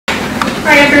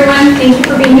Hi everyone, thank you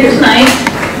for being here tonight.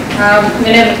 I'm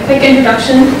going to have a quick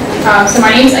introduction. So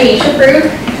my name is Aisha Farooq.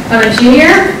 I'm a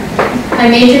junior. I'm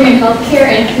majoring in healthcare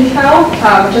and PCAL,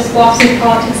 just philosophy,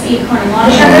 politics, econ, and law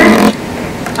together.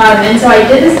 And so I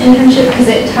did this internship because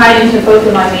it tied into both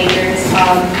of my majors.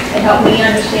 It helped me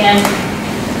understand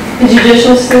the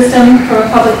judicial system from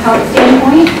a public health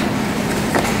standpoint.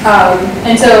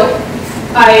 And so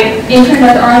I interned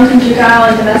at the Arlington Juvenile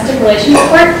and Domestic Relations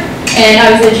Court, and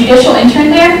I was a judicial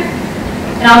intern there.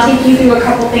 And I'll take you through a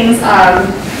couple things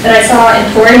that I saw and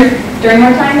toured during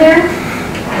my time there.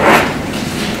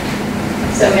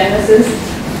 So again, this is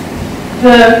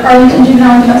the Arlington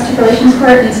Juvenile and Domestic Relations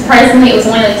Court, and surprisingly, it was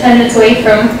only like 10 minutes away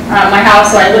from my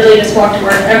house, so I literally just walked to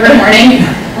work every morning.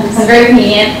 It's very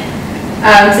convenient.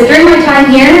 So during my time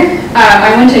here,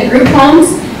 I went to group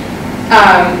homes,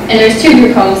 and there's two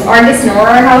group homes, Argus and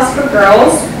Aurora House for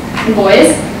girls and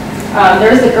boys.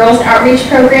 There's the Girls Outreach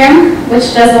Program,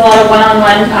 which does a lot of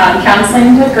one-on-one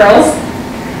counseling with girls.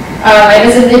 I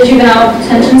visited the Juvenile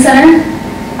Detention Center.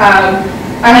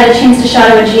 I had a chance to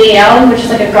shadow a GAL, which is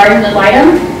like a guardian ad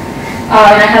litem,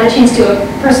 and I had a chance to do a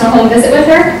personal home visit with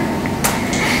her.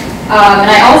 And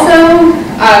I also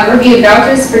reviewed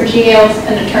vouchers for GALs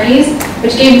and attorneys,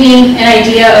 which gave me an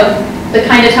idea of the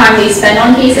kind of time they spend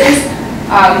on cases,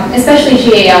 especially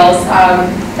GALs,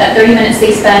 that 30 minutes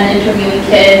they spend interviewing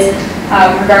kids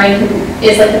regarding who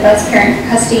is like the best parent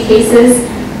custody cases.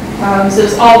 So it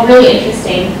was all really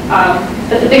interesting.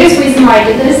 But the biggest reason why I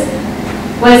did this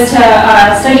was to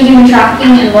study human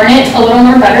trafficking and learn it a little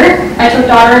more better. I took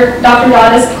Dr.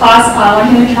 Dada's class on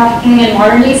human trafficking and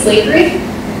modern day slavery.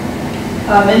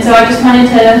 And so I just wanted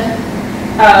to,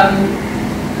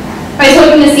 I was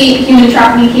hoping to see human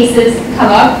trafficking cases come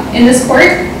up in this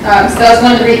court. So that was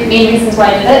one of the main reasons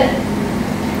why I did it.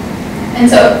 And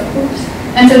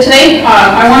so today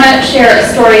I want to share a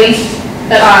story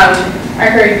that I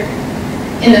heard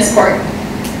in this court.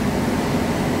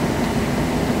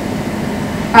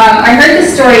 I heard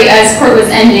this story as court was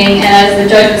ending and as the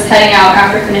judge was heading out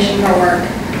after finishing her work.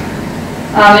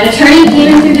 An attorney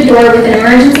came in through the door with an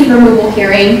emergency removal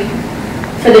hearing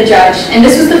for the judge, and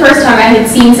this was the first time I had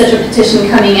seen such a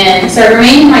petition coming in, so I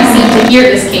remained in my seat to hear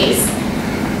this case.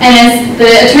 And as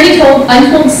the attorney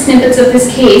untold snippets of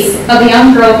this case of a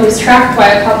young girl who was trafficked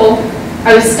by a couple,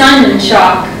 I was stunned and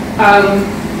shocked.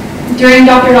 During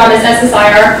Dr. Dada's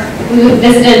SSIR, we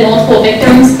visited multiple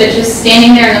victims, but just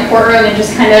standing there in the courtroom and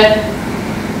just kind of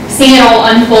seeing it all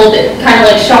unfold, it kind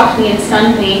of like shocked me and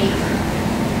stunned me.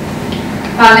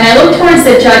 And I looked towards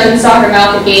the judge and saw her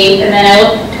mouth agape, and then I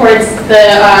looked towards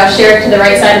the sheriff to the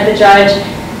right side of the judge,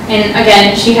 and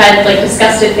again, she had like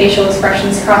disgusted facial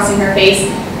expressions crossing her face,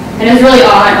 and it was really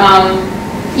odd.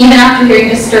 Even after hearing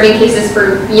disturbing cases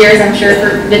for years, I'm sure,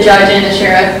 for the judge and the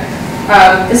sheriff,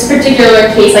 this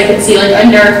particular case I could see like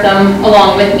unnerved them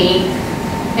along with me.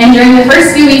 And during the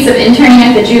first few weeks of interning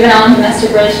at the Juvenile and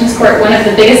Domestic Relations Court, one of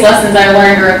the biggest lessons I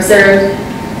learned or observed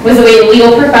was the way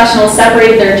legal professionals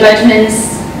separated their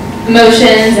judgments,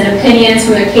 emotions, and opinions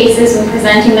from their cases when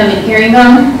presenting them and hearing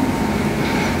them.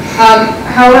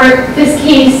 However, this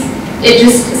case, it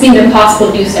just seemed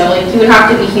impossible to do so. Like, you would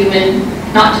have to be human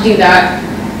not to do that.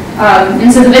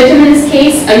 And so the victim in this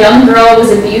case, a young girl, was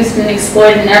abused and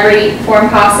exploited in every form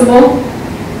possible.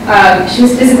 She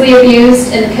was physically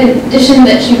abused, and the condition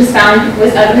that she was found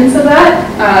was evidence of that.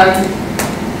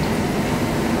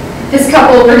 This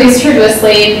couple reduced her to a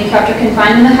slave and kept her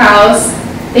confined in the house.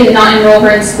 They did not enroll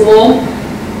her in school.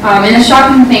 And the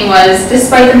shocking thing was,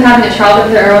 despite them having a child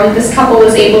of their own, this couple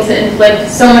was able to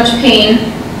inflict so much pain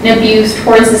and abuse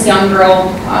towards this young girl.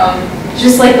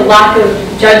 Just like the lack of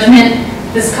judgment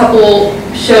this couple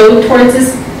showed towards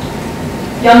this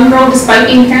young girl, despite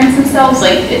being parents themselves,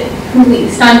 like, it completely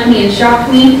stunned me and shocked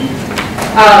me.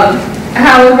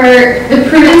 However, the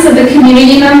prudence of the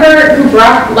community member who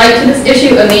brought light to this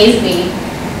issue amazed me.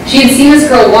 She had seen this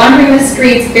girl wandering the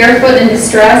streets barefoot and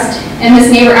distressed, and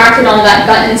this neighbor acted on that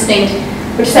gut instinct,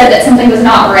 which said that something was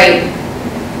not right.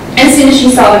 As soon as she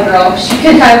saw the girl, she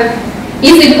could have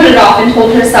easily put it off and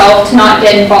told herself to not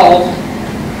get involved,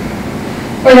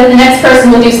 or that the next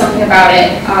person will do something about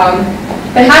it.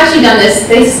 But had she done this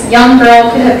young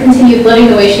girl could have continued living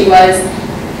the way she was.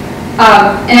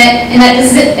 And that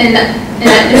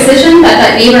decision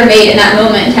that neighbor made in that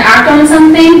moment to act on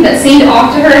something that seemed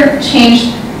off to her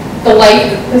changed the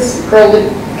life this girl would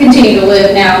continue to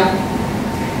live now.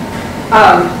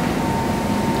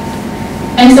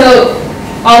 And so,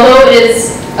 although it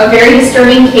is a very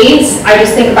disturbing case, I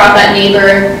just think about that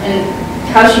neighbor and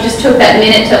how she just took that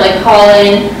minute to like call in for help, and she like followed on her gut instinct. And so, although it is a very disturbing case, I just think about that neighbor and how she just took that minute to like call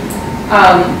in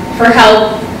for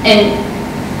help, and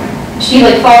she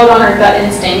like followed on her gut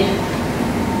instinct. And so, although it is a very disturbing case, I just think about that neighbor and how she just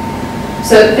took that minute to like call in for help, and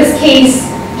So this case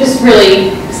just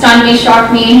really stunned me,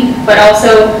 shocked me, but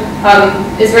also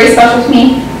is very special to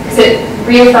me because it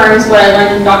reaffirms what I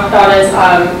learned in Dr. Dada's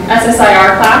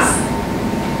SSIR class.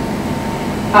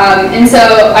 And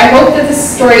so I hope that this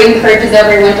story encourages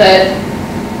everyone to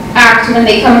act when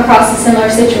they come across a similar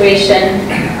situation.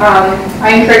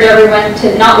 I encourage everyone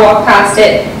to not walk past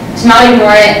it, to not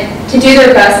ignore it, to do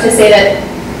their best to say that,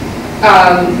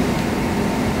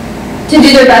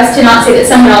 to not say that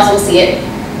someone else will see it.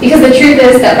 Because the truth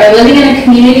is that by living in a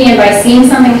community and by seeing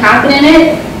something happen in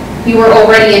it, you were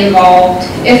already involved.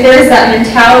 If there's that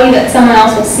mentality that someone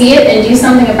else will see it and do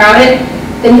something about it,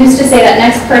 then who's to say that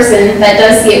next person that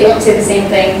does see it won't say the same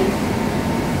thing?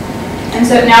 And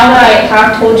so now that I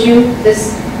have told you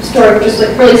this story, which is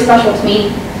really special to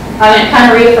me, it kind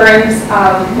of reaffirms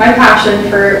my passion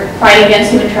for fighting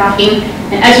against human trafficking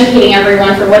and educating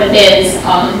everyone for what it is.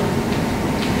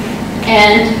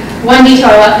 And one detail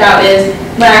I left out is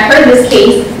when I heard this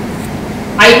case,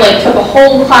 I took a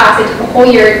whole class, I took a whole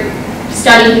year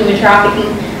studying human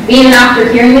trafficking. But even after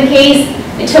hearing the case,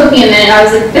 it took me a minute. I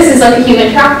was like, this is like a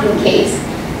human trafficking case.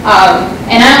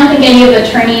 And I don't think any of the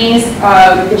attorneys,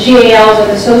 the GALs, or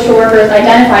the social workers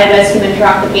identified it as human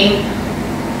trafficking.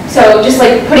 So just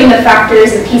putting the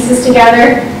factors and pieces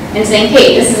together and saying,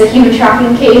 hey, this is a human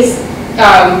trafficking case,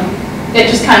 it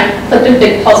just kind of put the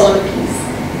big puzzle into piece.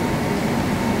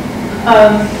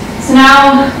 So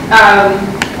now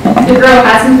the girl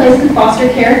has been placed in foster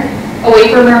care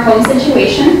away from her home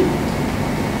situation.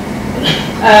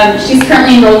 She's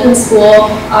currently enrolled in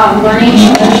school, learning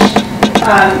English,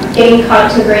 getting caught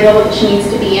up to the grade level that she needs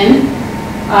to be in.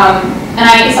 And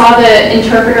I saw the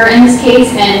interpreter in this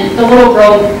case, and the little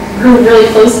girl grew really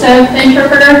close to the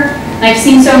interpreter. And I've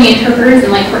seen so many interpreters in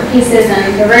court cases,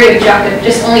 and they're very objective,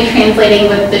 just only translating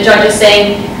what the judge is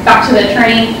saying back to the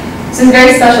attorney. So it's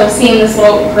very special seeing this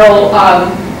little girl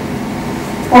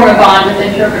form a bond with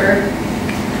the interpreter.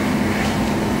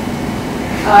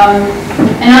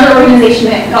 Another organization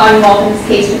that got involved in this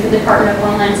case was the Department of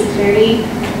Homeland Security.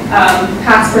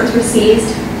 Passports were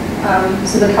seized,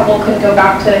 so the couple could go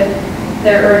back to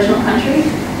their original country.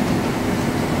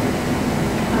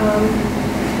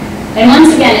 And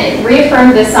once again, it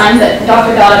reaffirmed the signs that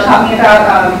Dr. Dada taught me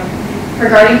about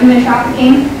regarding human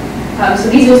trafficking.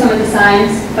 So these are some of the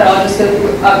signs, but I'll just go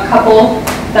through a couple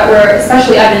that were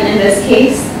especially evident in this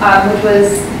case, which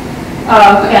was,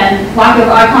 again, lack of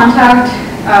eye contact,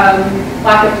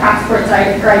 lack of passports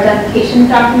or identification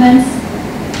documents.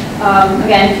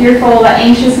 Again, fearful, that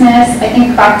anxiousness. I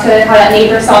think back to how that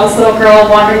neighbor saw this little girl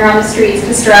wandering around the streets,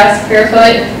 distressed,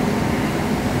 barefoot.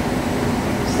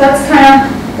 So that's kind of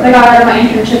what I got out of my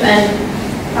internship, and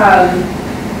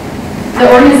the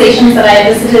organizations that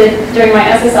I visited during my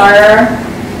SSR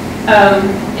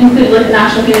include the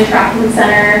National Human Trafficking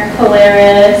Center,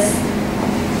 Polaris,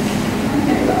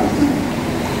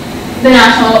 the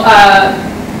National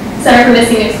Center for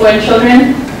Missing and Exploited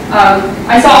Children.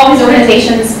 I saw all these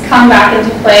organizations come back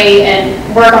into play and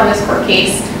work on this court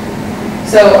case.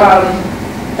 So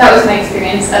that was my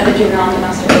experience at the Juvenile and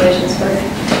Domestic Relations Court.